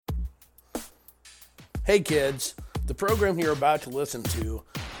Hey kids, the program you're about to listen to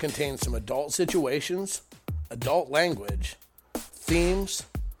contains some adult situations, adult language, themes,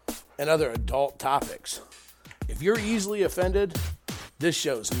 and other adult topics. If you're easily offended, this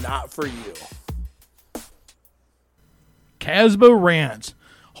show's not for you. Casbah Rants.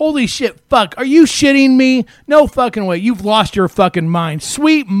 Holy shit, fuck, are you shitting me? No fucking way, you've lost your fucking mind.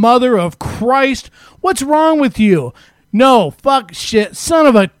 Sweet mother of Christ, what's wrong with you? No, fuck shit, son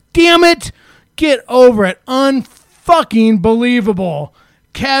of a damn it. Get over it, unfucking believable.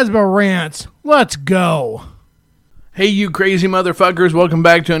 Casbah Rants, let's go. Hey you crazy motherfuckers, welcome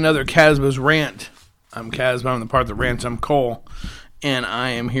back to another Casbah's Rant. I'm Casbah, I'm the part that rants, I'm Cole. And I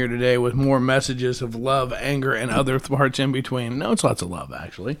am here today with more messages of love, anger, and other parts in between. No, it's lots of love,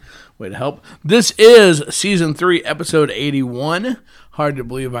 actually. Way to help. This is Season 3, Episode 81. Hard to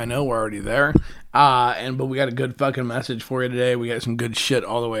believe, I know, we're already there. But we got a good fucking message for you today. We got some good shit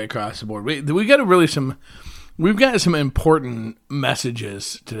all the way across the board. We've got some important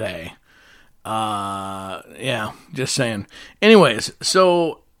messages today. Yeah, just saying. Anyways,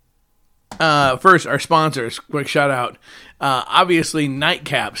 so... first, our sponsors, quick shout out. Obviously,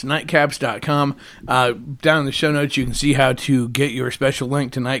 Nightcaps, nightcaps.com. Down in the show notes, you can see how to get your special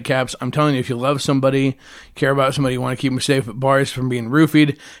link to Nightcaps. I'm telling you, if you love somebody, care about somebody, you want to keep them safe at bars from being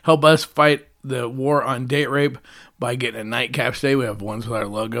roofied, help us fight the war on date rape by getting a Nightcaps day. We have ones with our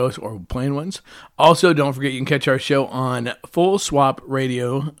logos or plain ones. Also, don't forget you can catch our show on Full Swap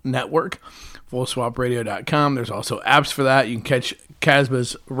Radio Network, fullswapradio.com. There's also apps for that. You can catch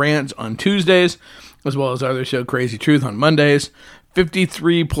Casbah's Rants on Tuesdays, as well as our other show, Crazy Truth, on Mondays.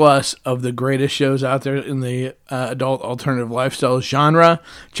 53 plus of the greatest shows out there in the adult alternative lifestyle genre.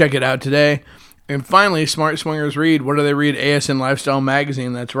 Check it out today. And finally, Smart Swingers Read. What do they read? ASN Lifestyle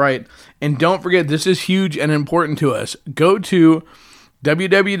Magazine. That's right. And don't forget, this is huge and important to us. Go to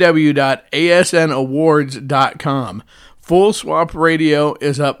www.asnawards.com. Full Swap Radio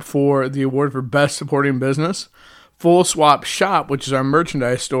is up for the award for Best Supporting Business. Full Swap Shop, which is our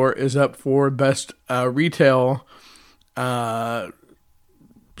merchandise store, is up for Best Retail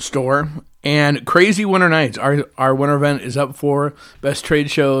Store. And Crazy Winter Nights, our winter event, is up for Best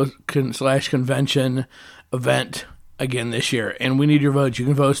Trade Show / Convention Event again this year. And we need your votes. You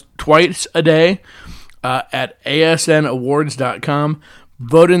can vote twice a day at asnawards.com.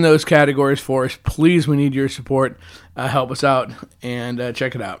 Vote in those categories for us. Please, we need your support. Help us out and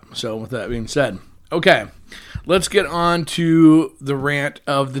check it out. So with that being said, okay, let's get on to the rant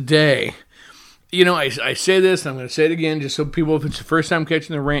of the day. You know, I say this, and I'm going to say it again, just so people, if it's the first time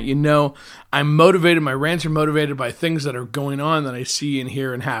catching the rant, you know, I'm motivated. My rants are motivated by things that are going on that I see and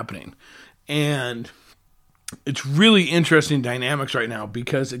hear and happening. And it's really interesting dynamics right now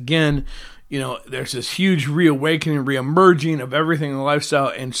because, again, you know, there's this huge reawakening, reemerging of everything in the lifestyle.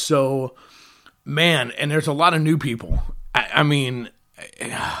 And so, man, and there's a lot of new people. I mean,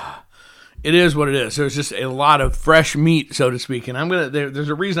 it is what it is. There's just a lot of fresh meat, so to speak. And there's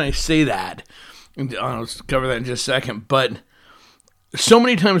a reason I say that. And I'll cover that in just a second. But so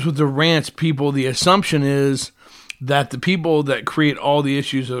many times with the rants, people, the assumption is that the people that create all the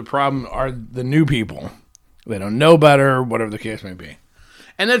issues or the problem are the new people. They don't know better, whatever the case may be.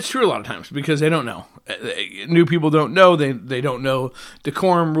 And that's true a lot of times because they don't know. New people don't know. They don't know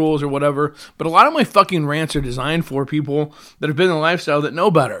decorum rules or whatever. But a lot of my fucking rants are designed for people that have been in the lifestyle that know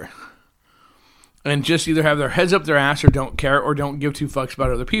better. And just either have their heads up their ass or don't care or don't give two fucks about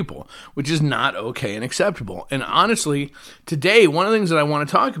other people, which is not okay and acceptable. And honestly, today, one of the things that I want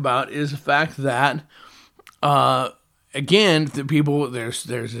to talk about is the fact that, again, the people, there's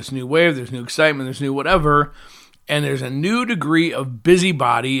this new wave, there's new excitement, there's new whatever, and there's a new degree of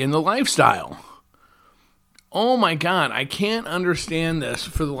busybody in the lifestyle. Oh my God, I can't understand this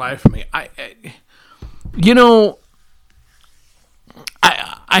for the life of me. I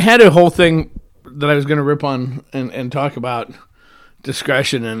had a whole thing that I was going to rip on and talk about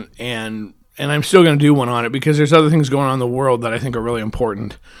discretion and I'm still going to do one on it because there's other things going on in the world that I think are really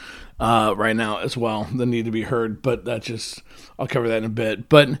important right now as well that need to be heard, but I'll cover that in a bit.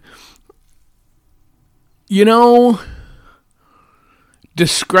 But, you know,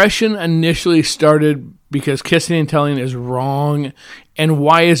 discretion initially started because kissing and telling is wrong. And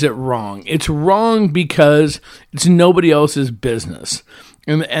why is it wrong? It's wrong because it's nobody else's business.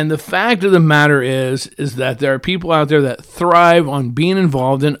 And the fact of the matter is that there are people out there that thrive on being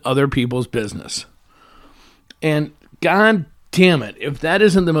involved in other people's business. And God damn it, if that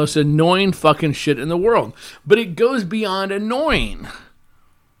isn't the most annoying fucking shit in the world. But it goes beyond annoying.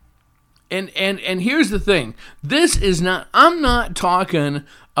 And here's the thing. This is not, I'm not talking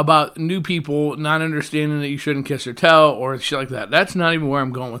about new people not understanding that you shouldn't kiss or tell or shit like that. That's not even where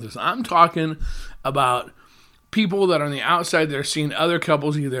I'm going with this. I'm talking about people that are on the outside. They're seeing other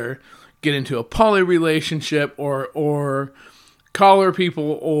couples either get into a poly relationship or collar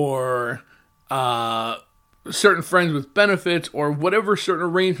people or certain friends with benefits or whatever certain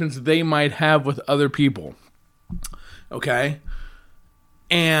arrangements they might have with other people. Okay?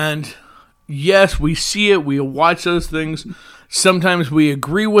 And yes, we see it. We watch those things. Sometimes we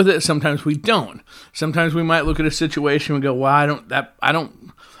agree with it. Sometimes we don't. Sometimes we might look at a situation and go, well,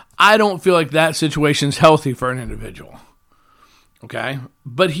 I don't feel like that situation's healthy for an individual. Okay?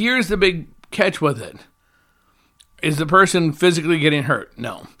 But here's the big catch with it. Is the person physically getting hurt?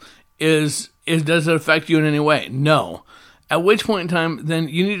 No. Does it affect you in any way? No. At which point in time, then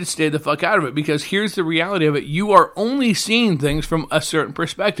you need to stay the fuck out of it, because here's the reality of it. You are only seeing things from a certain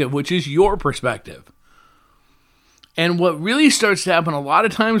perspective, which is your perspective. And what really starts to happen a lot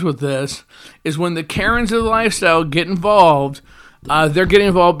of times with this is when the Karens of the lifestyle get involved, they're getting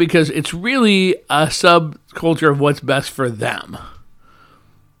involved because it's really a subculture of what's best for them.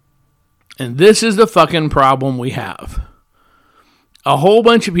 And this is the fucking problem we have. A whole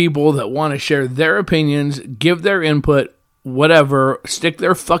bunch of people that want to share their opinions, give their input, whatever, stick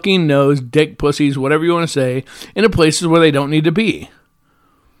their fucking nose, dick, pussies, whatever you want to say, into places where they don't need to be.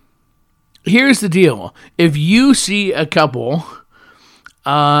 Here's the deal. If you see a couple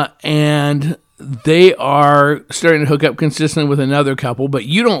and they are starting to hook up consistently with another couple, but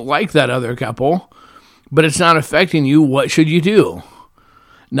you don't like that other couple, but it's not affecting you, what should you do?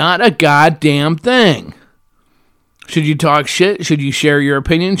 Not a goddamn thing. Should you talk shit? Should you share your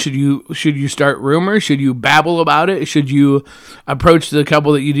opinion? Should you start rumors? Should you babble about it? Should you approach the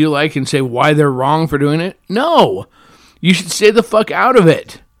couple that you do like and say why they're wrong for doing it? No. You should stay the fuck out of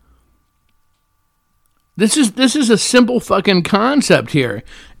it. This is a simple fucking concept here,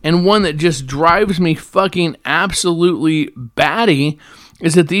 and one that just drives me fucking absolutely batty,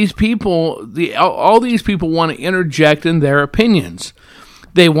 is that these people, all these people want to interject in their opinions.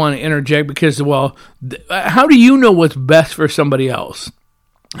 They want to interject because, well, how do you know what's best for somebody else?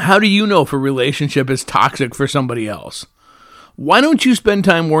 How do you know if a relationship is toxic for somebody else? Why don't you spend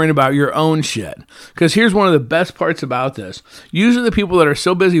time worrying about your own shit? Because here's one of the best parts about this. Usually the people that are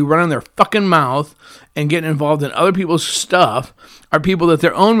so busy running their fucking mouth and getting involved in other people's stuff are people that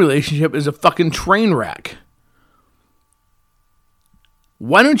their own relationship is a fucking train wreck.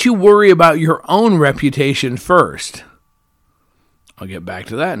 Why don't you worry about your own reputation first? I'll get back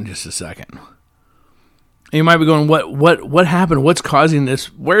to that in just a second. And you might be going, what happened? What's causing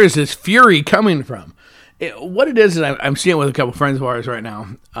this? Where is this fury coming from? What it is I'm seeing with a couple friends of ours right now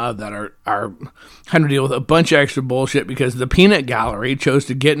that are having to deal with a bunch of extra bullshit because the peanut gallery chose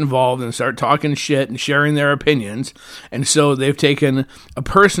to get involved and start talking shit and sharing their opinions. And so they've taken a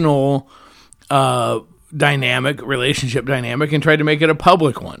personal relationship dynamic, and tried to make it a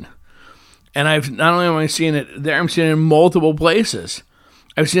public one. And not only am I seeing it there, I'm seeing it in multiple places.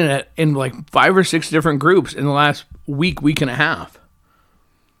 I've seen it in like 5 or 6 different groups in the last week and a half.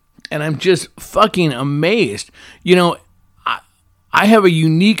 And I'm just fucking amazed. You know, I have a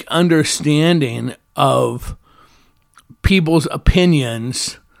unique understanding of people's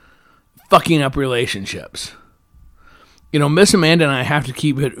opinions fucking up relationships. You know, Miss Amanda and I have to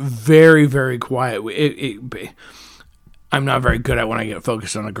keep it very, very quiet. I'm not very good at when I get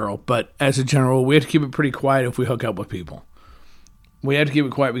focused on a girl, but as a general, we have to keep it pretty quiet if we hook up with people. We have to keep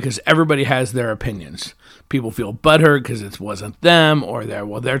it quiet because everybody has their opinions. People feel butthurt because it wasn't them, or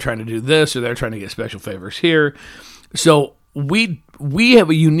they're trying to do this, or they're trying to get special favors here. So we have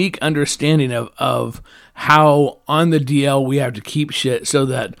a unique understanding of how on the DL we have to keep shit so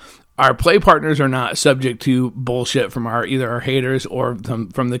that our play partners are not subject to bullshit from either our haters or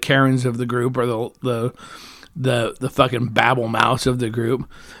from the Karens of the group or the fucking babble mouths of the group,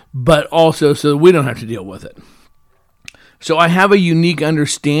 but also so that we don't have to deal with it. So I have a unique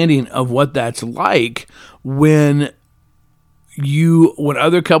understanding of what that's like when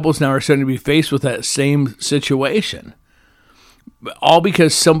other couples now are starting to be faced with that same situation. All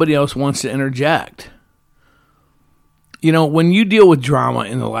because somebody else wants to interject. You know, when you deal with drama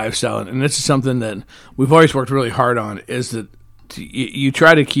in the lifestyle, and this is something that we've always worked really hard on, is that you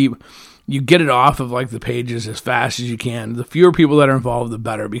try to you get it off of like the pages as fast as you can. The fewer people that are involved, the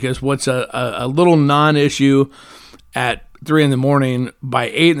better, because what's a little non-issue at 3 in.the morning, by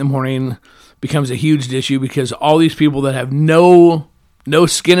 8 in.the morning becomes a huge issue, because all these people that have no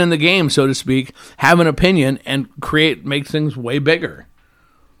skin in the game, so to speak, have an opinion and make things way bigger.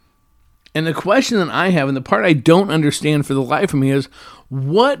 And the question that I have, and the part I don't understand for the life of me, is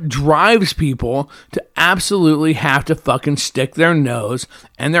what drives people to absolutely have to fucking stick their nose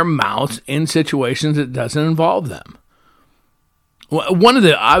and their mouths in situations that doesn't involve them. One of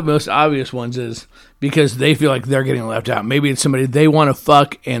the most obvious ones is because they feel like they're getting left out. Maybe it's somebody they want to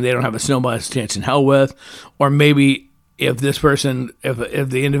fuck and they don't have a snowball's chance in hell with. Or maybe if this person, if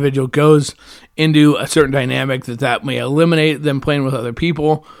the individual goes into a certain dynamic that may eliminate them playing with other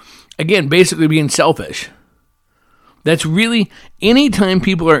people. Again, basically being selfish. That's really, anytime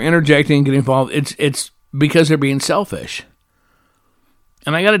people are interjecting and getting involved, it's because they're being selfish.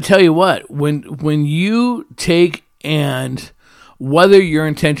 And I got to tell you what, when you take and whether your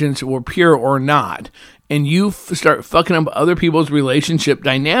intentions were pure or not, and you start fucking up other people's relationship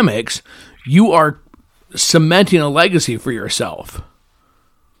dynamics, you are cementing a legacy for yourself.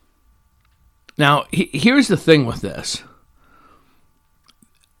 Now, here's the thing with this.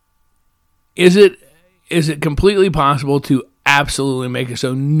 Is it completely possible to absolutely make it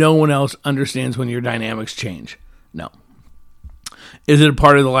so no one else understands when your dynamics change? No. Is it a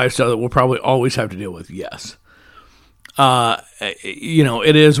part of the lifestyle that we'll probably always have to deal with? Yes.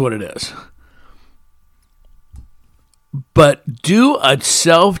 It is what it is. But do a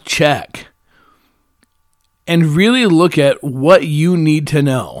self-check and really look at what you need to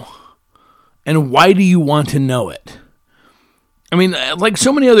know and why do you want to know it. I mean, like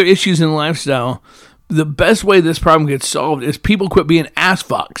so many other issues in lifestyle, the best way this problem gets solved is people quit being ass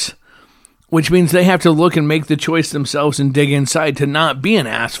fucks, which means they have to look and make the choice themselves and dig inside to not be an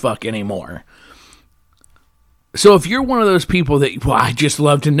ass fuck anymore. So if you're one of those people that, I just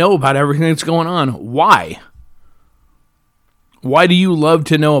love to know about everything that's going on, why? Why do you love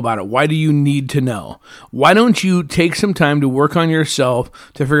to know about it? Why do you need to know? Why don't you take some time to work on yourself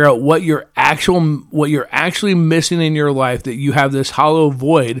to figure out what you're actually missing in your life, that you have this hollow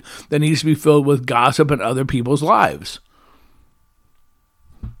void that needs to be filled with gossip and other people's lives?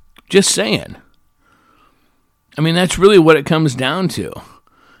 Just saying. I mean, that's really what it comes down to.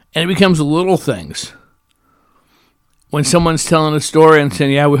 And it becomes little things. When someone's telling a story and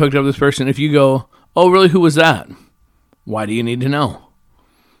saying, yeah, we hooked up with this person, if you go, oh, really, who was that? Why do you need to know?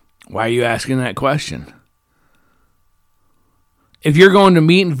 Why are you asking that question? If you're going to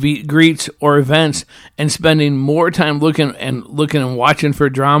meet and greets or events and spending more time looking and watching for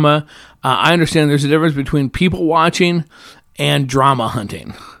drama, I understand there's a difference between people watching and drama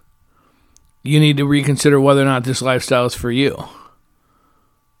hunting. You need to reconsider whether or not this lifestyle is for you.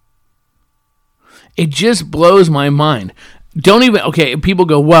 It just blows my mind. People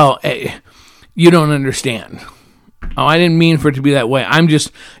go, well, hey, you don't understand. Oh, I didn't mean for it to be that way. I'm just,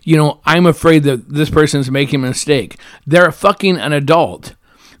 I'm afraid that this person's making a mistake. They're fucking an adult.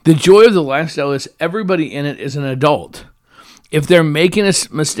 The joy of the lifestyle is everybody in it is an adult. If they're making a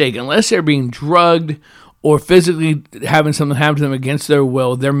mistake, unless they're being drugged or physically having something happen to them against their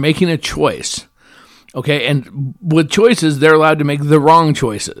will, they're making a choice. Okay, and with choices, they're allowed to make the wrong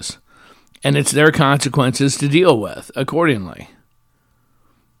choices. And it's their consequences to deal with accordingly.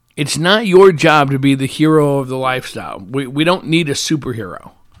 It's not your job to be the hero of the lifestyle. We don't need a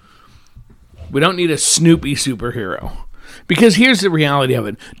superhero. We don't need a Snoopy superhero. Because here's the reality of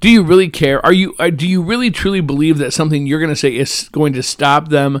it. Do you really care? Do you really truly believe that something you're going to say is going to stop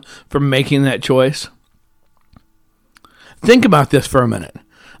them from making that choice? Think about this for a minute.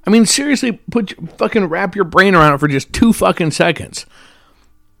 I mean, seriously, wrap your brain around it for just 2 fucking seconds.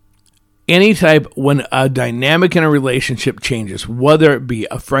 When a dynamic in a relationship changes, whether it be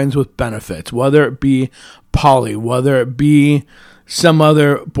a friends with benefits, whether it be poly, whether it be some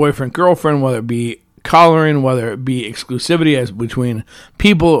other boyfriend, girlfriend, whether it be collaring, whether it be exclusivity as between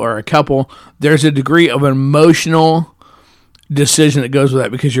people or a couple, there's a degree of emotional decision that goes with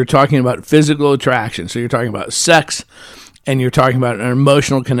that because you're talking about physical attraction. So you're talking about sex and you're talking about an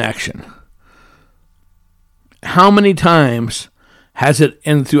emotional connection. How many times has it,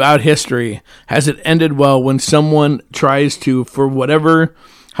 and throughout history, has it ended well when someone tries to, for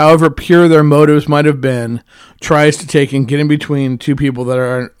however pure their motives might have been, tries to take and get in between two people that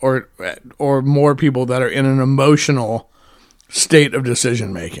are, or more people that are in an emotional state of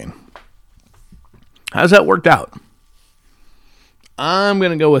decision making? How's that worked out? I'm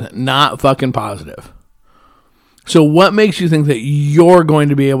going to go with not fucking positive. So what makes you think that you're going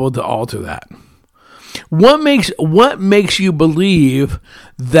to be able to alter that? What makes you believe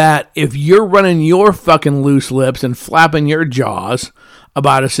that if you're running your fucking loose lips and flapping your jaws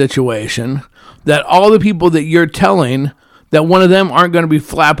about a situation, that all the people that you're telling, that one of them aren't going to be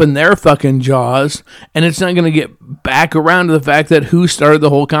flapping their fucking jaws, and it's not going to get back around to the fact that who started the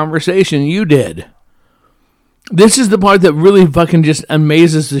whole conversation? You did. This is the part that really fucking just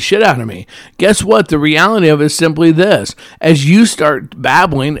amazes the shit out of me. Guess what? The reality of it is simply this. As you start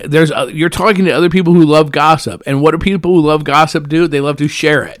babbling, you're talking to other people who love gossip. And what do people who love gossip do? They love to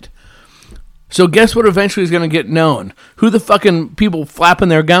share it. So guess what eventually is going to get known? Who the fucking people flapping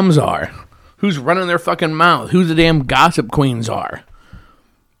their gums are. Who's running their fucking mouth. Who the damn gossip queens are.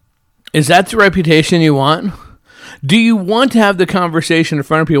 Is that the reputation you want? Do you want to have the conversation in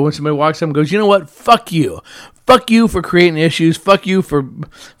front of people when somebody walks up and goes, you know what? Fuck you. Fuck you for creating issues. Fuck you for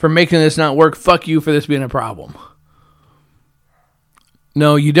making this not work. Fuck you for this being a problem.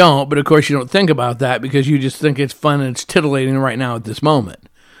 No, you don't. But of course you don't think about that because you just think it's fun and it's titillating right now at this moment.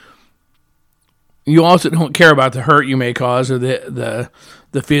 You also don't care about the hurt you may cause or the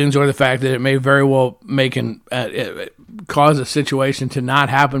feelings or the fact that it may very well cause a situation to not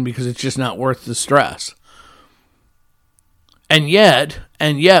happen because it's just not worth the stress. And yet,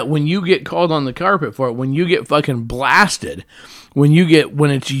 when you get called on the carpet for it, when you get fucking blasted, when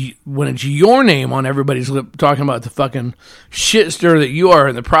it's your name on everybody's lip talking about the fucking shit stir that you are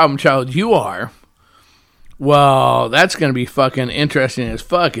and the problem child you are, well, that's going to be fucking interesting as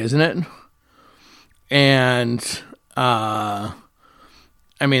fuck, isn't it? And I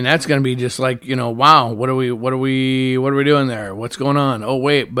mean, that's going to be just like, wow, what are we doing there? What's going on? Oh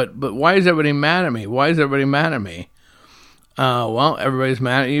wait, but why is everybody mad at me? Why is everybody mad at me? Well, everybody's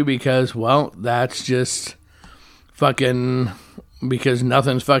mad at you because, well, that's just fucking, because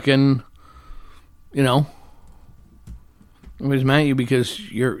nothing's fucking, everybody's mad at you because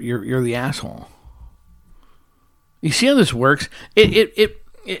you're the asshole. You see how this works?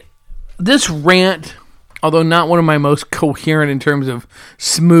 This rant, although not one of my most coherent in terms of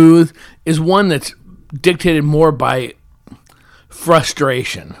smooth, is one that's dictated more by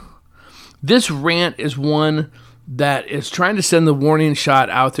frustration. This rant is one that is trying to send the warning shot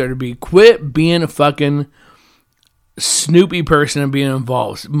out there to be quit being a fucking snoopy person and being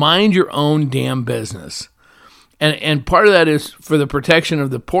involved. Mind your own damn business. And part of that is for the protection of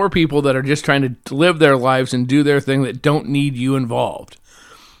the poor people that are just trying to live their lives and do their thing that don't need you involved.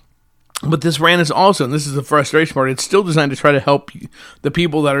 But this rant is also, and this is the frustration part, it's still designed to try to help the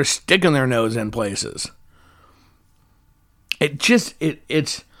people that are sticking their nose in places. It's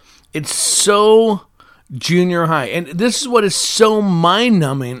so junior high. And this is what is so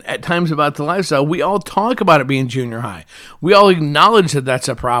mind-numbing at times about the lifestyle. We all talk about it being junior high. We all acknowledge that that's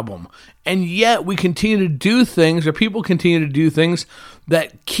a problem. And yet we continue to do things, or people continue to do things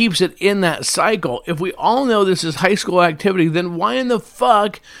that keeps it in that cycle. If we all know this is high school activity, then why in the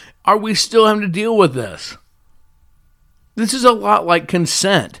fuck are we still having to deal with this? This is a lot like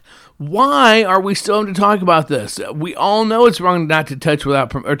consent. Why are we still having to talk about this? We all know it's wrong not to touch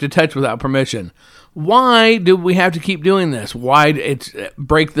without permission. Why do we have to keep doing this? Why it's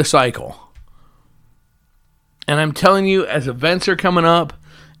break the cycle? And I'm telling you, as events are coming up,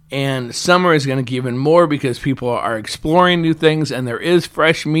 and summer is going to get even more because people are exploring new things, and there is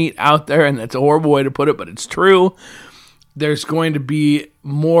fresh meat out there, and that's a horrible way to put it, but it's true. There's going to be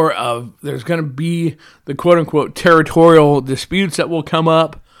there's going to be the quote-unquote territorial disputes that will come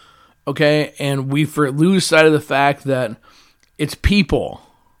up, okay? And we lose sight of the fact that it's people.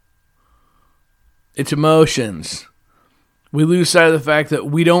 It's emotions. We lose sight of the fact that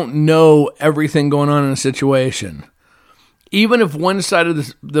we don't know everything going on in a situation. Even if one side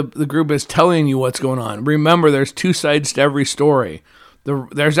of the group is telling you what's going on, remember there's two sides to every story.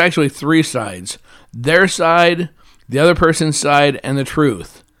 There's actually three sides. Their side, the other person's side, and the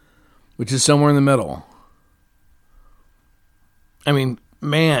truth, which is somewhere in the middle. I mean,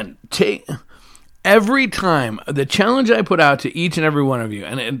 man, every time, the challenge I put out to each and every one of you,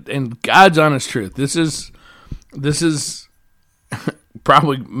 and God's honest truth, this is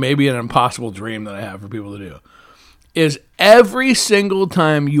probably maybe an impossible dream that I have for people to do, is every single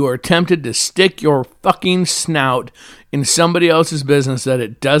time you are tempted to stick your fucking snout in somebody else's business that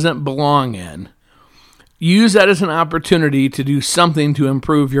it doesn't belong in, use that as an opportunity to do something to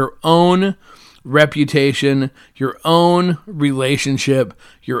improve your own reputation, your own relationship,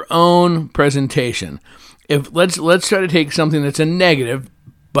 your own presentation. Let's try to take something that's a negative,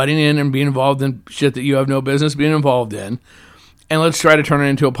 butting in and being involved in shit that you have no business being involved in, and let's try to turn it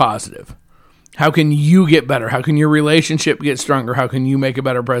into a positive. How can you get better? How can your relationship get stronger? How can you make a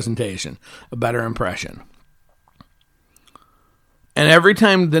better presentation, a better impression? And every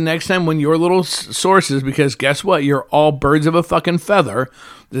time, the next time when your little sources, because guess what? You're all birds of a fucking feather.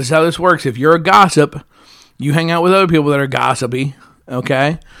 This is how this works. If you're a gossip, you hang out with other people that are gossipy,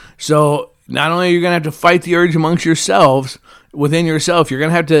 okay? So not only are you going to have to fight the urge amongst yourselves, within yourself, you're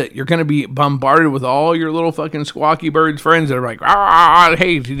going to be bombarded with all your little fucking squawky birds friends that are like, rah, rah, rah,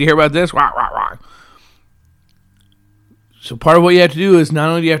 hey, did you hear about this? Rah, rah, rah. So part of what you have to do is not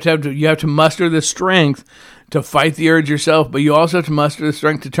only do you have to muster the strength to fight the urge yourself, but you also have to muster the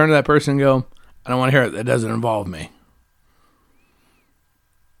strength to turn to that person and go, I don't want to hear it. That doesn't involve me.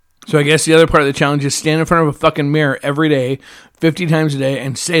 So I guess the other part of the challenge is stand in front of a fucking mirror every day, 50 times a day,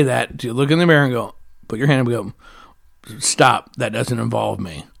 and say that. To look in the mirror and go, put your hand up and go, stop, that doesn't involve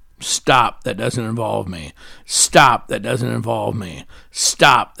me. Stop, that doesn't involve me. Stop, that doesn't involve me.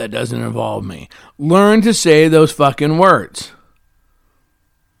 Stop, that doesn't involve me. Learn to say those fucking words.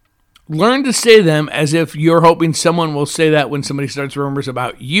 Learn to say them as if you're hoping someone will say that when somebody starts rumors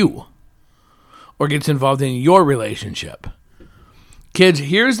about you or gets involved in your relationship. Kids,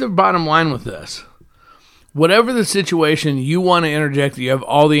 here's the bottom line with this. Whatever the situation you want to interject that you have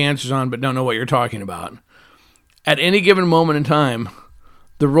all the answers on but don't know what you're talking about, at any given moment in time,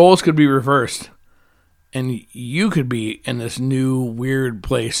 the roles could be reversed, and you could be in this new weird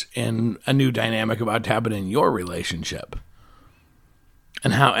place and a new dynamic about to happen in your relationship.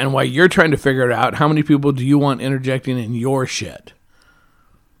 And while you're trying to figure it out, how many people do you want interjecting in your shit?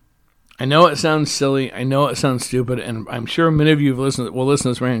 I know it sounds silly. I know it sounds stupid, and I'm sure many of you will listen to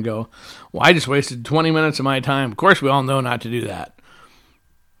this rant and go, well, I just wasted 20 minutes of my time. Of course, we all know not to do that.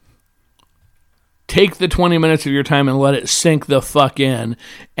 Take the 20 minutes of your time and let it sink the fuck in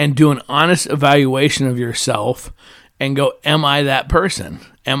and do an honest evaluation of yourself and go, am I that person?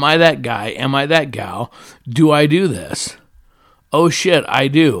 Am I that guy? Am I that gal? Do I do this? Oh shit, I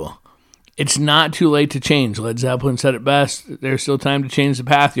do. It's not too late to change. Led Zeppelin said it best. There's still time to change the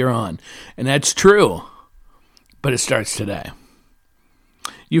path you're on. And that's true. But it starts today.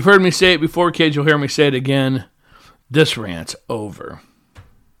 You've heard me say it before, kids. You'll hear me say it again. This rant's over.